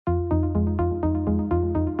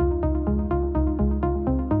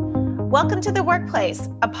Welcome to The Workplace,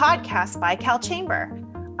 a podcast by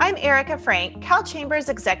CalChamber. I'm Erika Frank, CalChamber's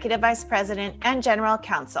Executive Vice President and General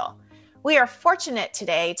Counsel. We are fortunate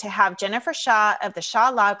today to have Jennifer Shaw of the Shaw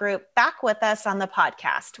Law Group back with us on the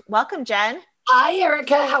podcast. Welcome, Jen. Hi,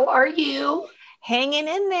 Erika. How are you? Hanging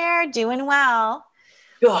in there, doing well.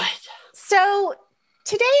 Good. So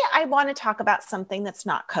today I want to talk about something that's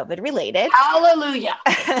not COVID related. Hallelujah.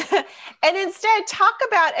 And instead talk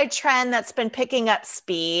about a trend that's been picking up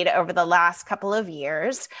speed over the last couple of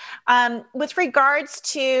years with regards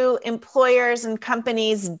to employers and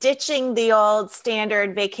companies ditching the old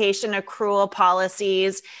standard vacation accrual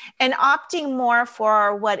policies and opting more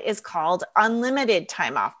for what is called unlimited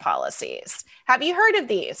time off policies. Have you heard of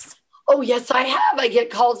these? Oh, yes, I have. I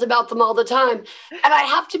get calls about them all the time. And I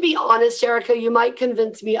have to be honest, Erika, you might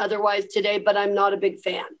convince me otherwise today, but I'm not a big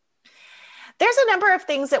fan. There's a number of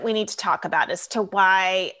things that we need to talk about as to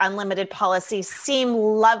why unlimited policies seem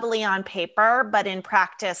lovely on paper, but in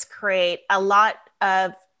practice create a lot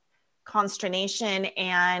of consternation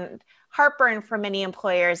and heartburn for many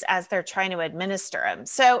employers as they're trying to administer them.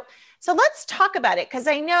 So let's talk about it, because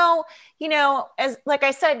I know, as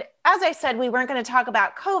I said, we weren't going to talk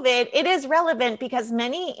about COVID. It is relevant because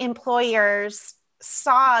many employers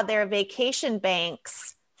saw their vacation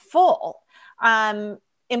banks full.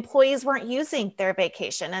 Employees weren't using their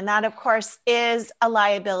vacation. And that, of course, is a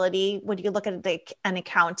liability when you look at an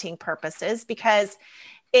accounting purposes, because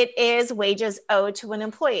it is wages owed to an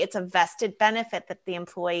employee. It's a vested benefit that the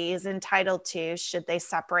employee is entitled to should they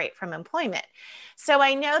separate from employment. So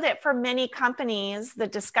I know that for many companies, the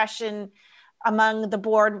discussion among the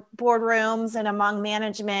boardrooms and among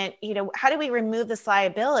management, how do we remove this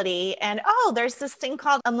liability? And, there's this thing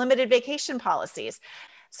called unlimited vacation policies.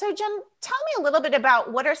 So Jen, tell me a little bit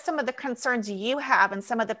about what are some of the concerns you have and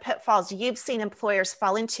some of the pitfalls you've seen employers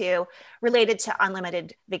fall into related to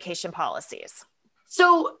unlimited vacation policies.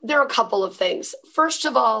 So there are a couple of things. First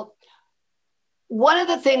of all, one of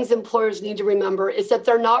the things employers need to remember is that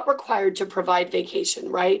they're not required to provide vacation,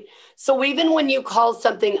 right? So even when you call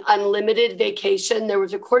something unlimited vacation, there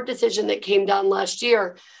was a court decision that came down last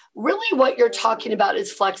year. Really what you're talking about is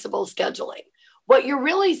flexible scheduling. What you're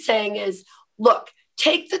really saying is, look,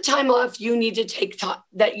 take the time off you need to take.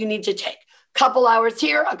 Couple hours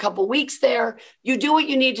here, a couple weeks there. You do what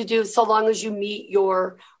you need to do so long as you meet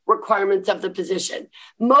your requirements of the position.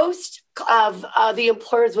 Most of the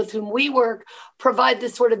employers with whom we work provide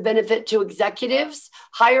this sort of benefit to executives,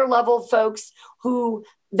 higher level folks who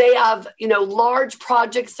they have, large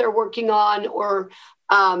projects they're working on or,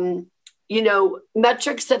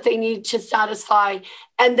 metrics that they need to satisfy.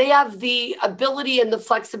 And they have the ability and the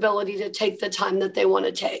flexibility to take the time that they want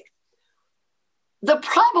to take. The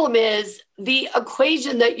problem is the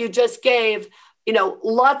equation that you just gave,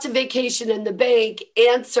 lots of vacation in the bank,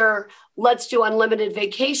 answer, let's do unlimited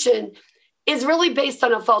vacation, is really based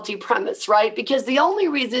on a faulty premise, right? Because the only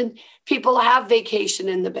reason people have vacation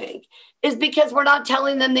in the bank is because we're not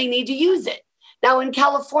telling them they need to use it. Now, in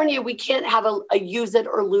California, we can't have a use it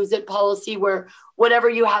or lose it policy where whatever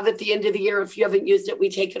you have at the end of the year, if you haven't used it, we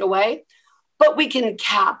take it away. But we can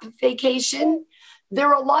cap vacation. There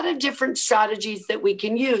are a lot of different strategies that we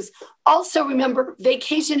can use. Also, remember,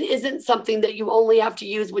 vacation isn't something that you only have to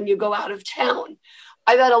use when you go out of town.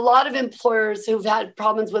 I've had a lot of employers who've had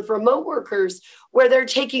problems with remote workers where they're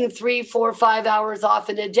taking 3, 4, 5 hours off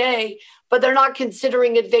in a day, but they're not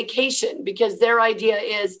considering it vacation because their idea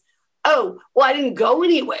is, I didn't go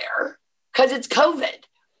anywhere because it's COVID.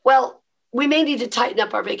 Well, we may need to tighten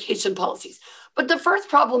up our vacation policies. But the first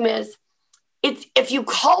problem is, if you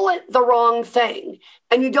call it the wrong thing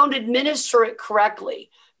and you don't administer it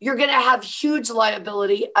correctly, you're going to have huge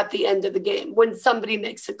liability at the end of the game when somebody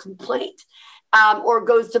makes a complaint or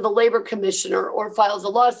goes to the labor commissioner or files a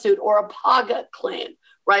lawsuit or a PAGA claim,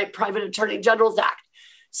 right? Private Attorney General's Act.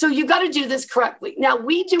 So you got to do this correctly. Now,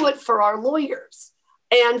 we do it for our lawyers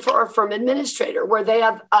and for our firm administrator where they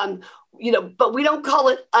have, but we don't call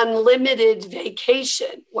it unlimited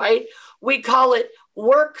vacation, right? We call it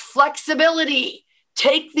work flexibility.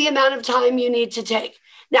 Take the amount of time you need to take.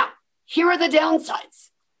 Now, here are the downsides.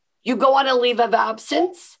 You go on a leave of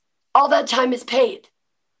absence, all that time is paid,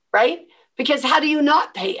 right? Because how do you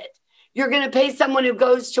not pay it? You're going to pay someone who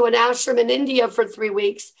goes to an ashram in India for 3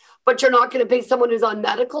 weeks, but you're not going to pay someone who's on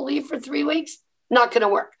medical leave for 3 weeks? Not going to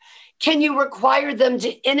work. Can you require them to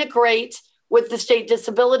integrate with the state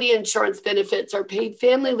disability insurance benefits or paid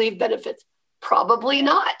family leave benefits? Probably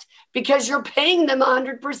not, because you're paying them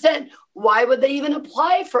 100%. Why would they even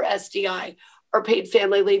apply for SDI or paid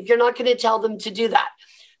family leave? You're not going to tell them to do that.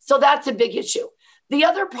 So that's a big issue. The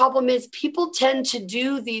other problem is people tend to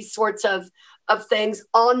do these sorts of of things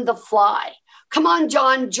on the fly. Come on,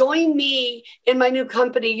 John, join me in my new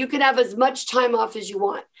company. You can have as much time off as you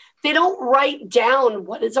want. They don't write down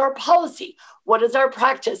what is our policy, what is our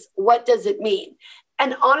practice, what does it mean?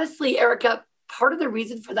 And honestly, Erika, part of the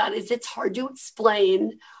reason for that is it's hard to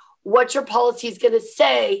explain what your policy is going to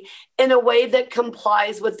say in a way that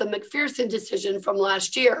complies with the McPherson decision from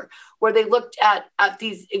last year, where they looked at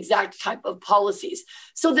these exact type of policies.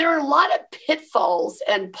 So there are a lot of pitfalls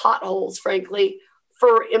and potholes, frankly,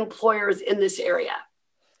 for employers in this area.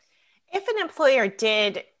 If an employer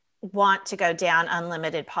did want to go down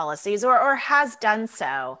unlimited policies or has done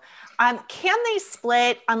so, can they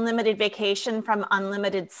split unlimited vacation from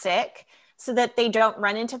unlimited sick so that they don't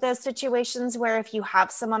run into those situations where if you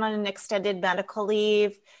have someone on an extended medical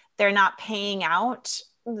leave, they're not paying out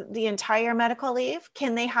the entire medical leave?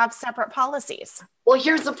 Can they have separate policies? Well,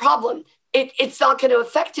 here's the problem. It's not going to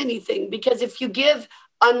affect anything, because if you give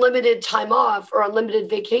unlimited time off or unlimited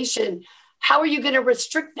vacation, how are you going to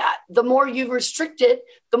restrict that? The more you restrict it,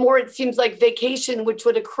 the more it seems like vacation, which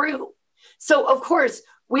would accrue. So, of course,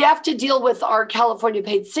 we have to deal with our California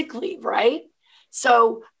paid sick leave, right?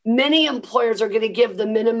 So many employers are going to give the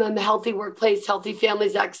minimum Healthy Workplace, Healthy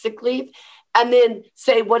Families Act sick leave, and then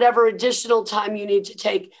say whatever additional time you need to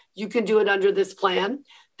take, you can do it under this plan.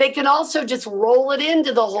 They can also just roll it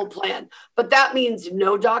into the whole plan, but that means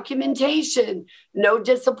no documentation, no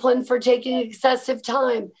discipline for taking excessive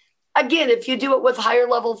time. Again, if you do it with higher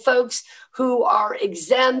level folks who are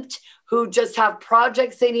exempt, who just have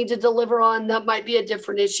projects they need to deliver on, that might be a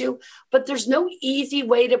different issue. But there's no easy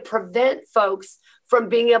way to prevent folks from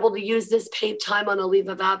being able to use this paid time on a leave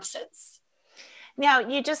of absence. Now,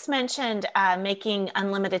 you just mentioned making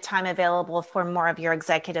unlimited time available for more of your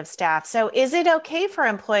executive staff. So is it okay for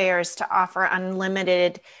employers to offer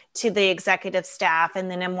unlimited to the executive staff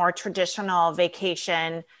and then a more traditional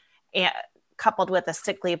vacation coupled with a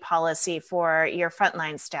sick leave policy for your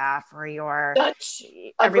frontline staff or your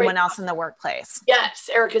everyone else in the workplace? Yes,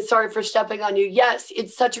 Erika, sorry for stepping on you. Yes,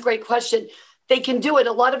 it's such a great question. They can do it.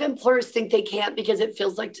 A lot of employers think they can't because it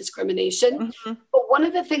feels like discrimination. Mm-hmm. But one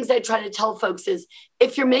of the things I try to tell folks is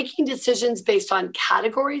if you're making decisions based on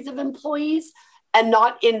categories of employees and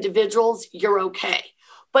not individuals, you're okay.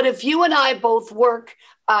 But if you and I both work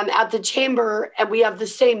at the chamber and we have the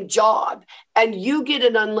same job and you get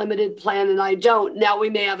an unlimited plan and I don't, now we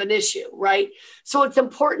may have an issue, right? So it's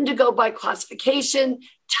important to go by classification,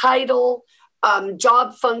 title,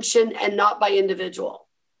 job function, and not by individual.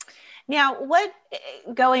 Now,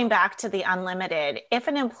 going back to the unlimited, if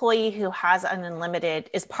an employee who has an unlimited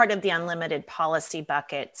is part of the unlimited policy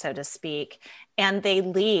bucket, so to speak, and they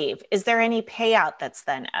leave, is there any payout that's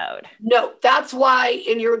then owed? No, that's why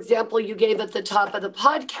in your example you gave at the top of the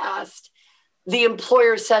podcast, the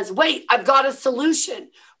employer says, wait, I've got a solution.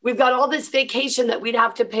 We've got all this vacation that we'd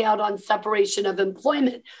have to pay out on separation of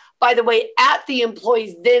employment. By the way, at the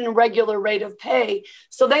employee's then regular rate of pay.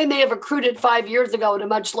 So they may have accrued it 5 years ago at a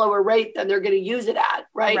much lower rate than they're going to use it at,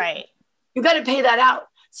 right? Right. You got to pay that out.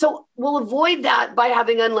 So we'll avoid that by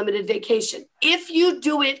having unlimited vacation. If you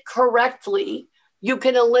do it correctly, you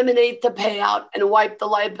can eliminate the payout and wipe the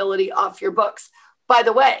liability off your books. By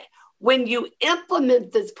the way, when you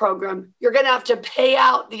implement this program, you're going to have to pay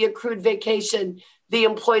out the accrued vacation the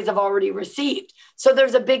employees have already received. So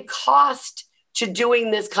there's a big cost to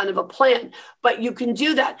doing this kind of a plan, but you can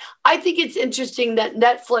do that. I think it's interesting that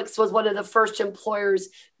Netflix was one of the first employers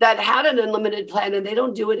that had an unlimited plan and they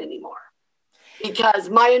don't do it anymore. Because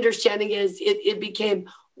my understanding is it became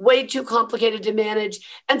way too complicated to manage.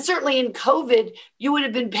 And certainly in COVID, you would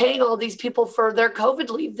have been paying all these people for their COVID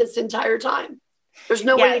leave this entire time. There's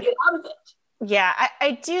no way to get out of it. Yeah,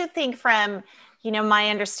 I do think from my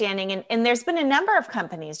understanding, and there's been a number of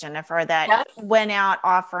companies, Jennifer, that went out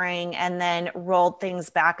offering and then rolled things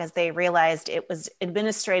back as they realized it was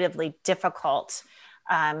administratively difficult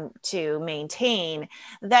to maintain,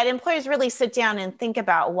 that employers really sit down and think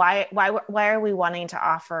about why are we wanting to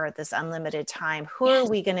offer this unlimited time? Who are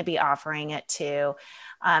we going to be offering it to?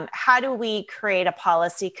 How do we create a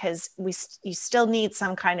policy? Because you still need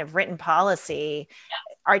some kind of written policy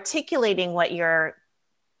articulating what your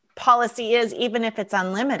policy is, even if it's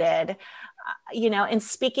unlimited, and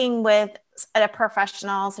speaking with a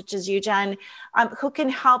professional such as you, Jen, who can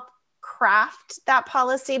help craft that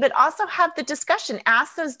policy, but also have the discussion,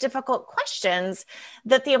 ask those difficult questions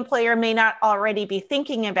that the employer may not already be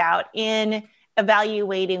thinking about in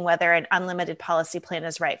evaluating whether an unlimited policy plan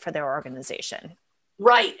is right for their organization.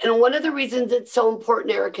 Right. And one of the reasons it's so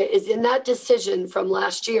important, Erika, is in that decision from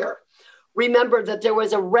last year, remember that there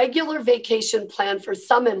was a regular vacation plan for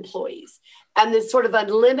some employees and this sort of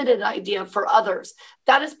unlimited idea for others,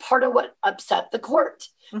 that is part of what upset the court.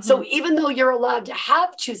 Mm-hmm. So even though you're allowed to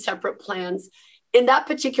have two separate plans, in that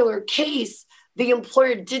particular case, the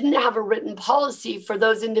employer didn't have a written policy for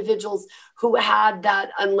those individuals who had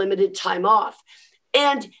that unlimited time off.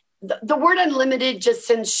 And the word unlimited just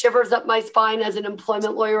sends shivers up my spine as an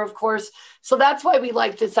employment lawyer, of course. So that's why we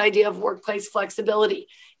like this idea of workplace flexibility.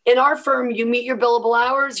 In our firm, you meet your billable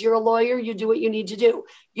hours, you're a lawyer, you do what you need to do.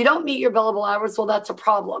 You don't meet your billable hours, well, that's a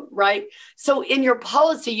problem, right? So in your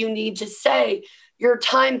policy, you need to say your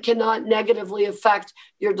time cannot negatively affect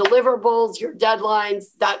your deliverables, your deadlines,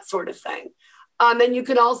 that sort of thing. And you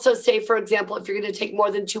can also say, for example, if you're going to take more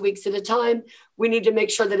than 2 weeks at a time, we need to make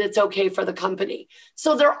sure that it's okay for the company.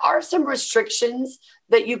 So there are some restrictions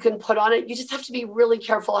that you can put on it. You just have to be really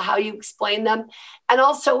careful how you explain them and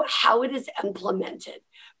also how it is implemented.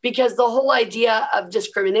 Because the whole idea of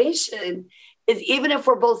discrimination is even if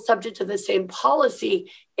we're both subject to the same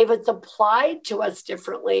policy, if it's applied to us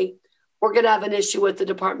differently, we're going to have an issue with the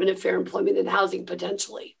Department of Fair Employment and Housing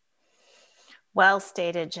potentially. Well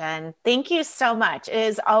stated, Jen. Thank you so much. It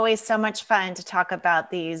is always so much fun to talk about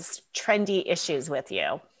these trendy issues with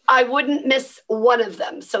you. I wouldn't miss one of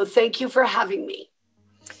them. So thank you for having me.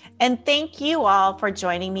 And thank you all for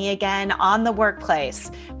joining me again on The Workplace.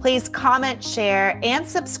 Please comment, share, and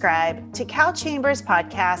subscribe to CalChamber's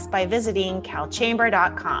podcast by visiting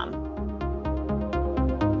calchamber.com.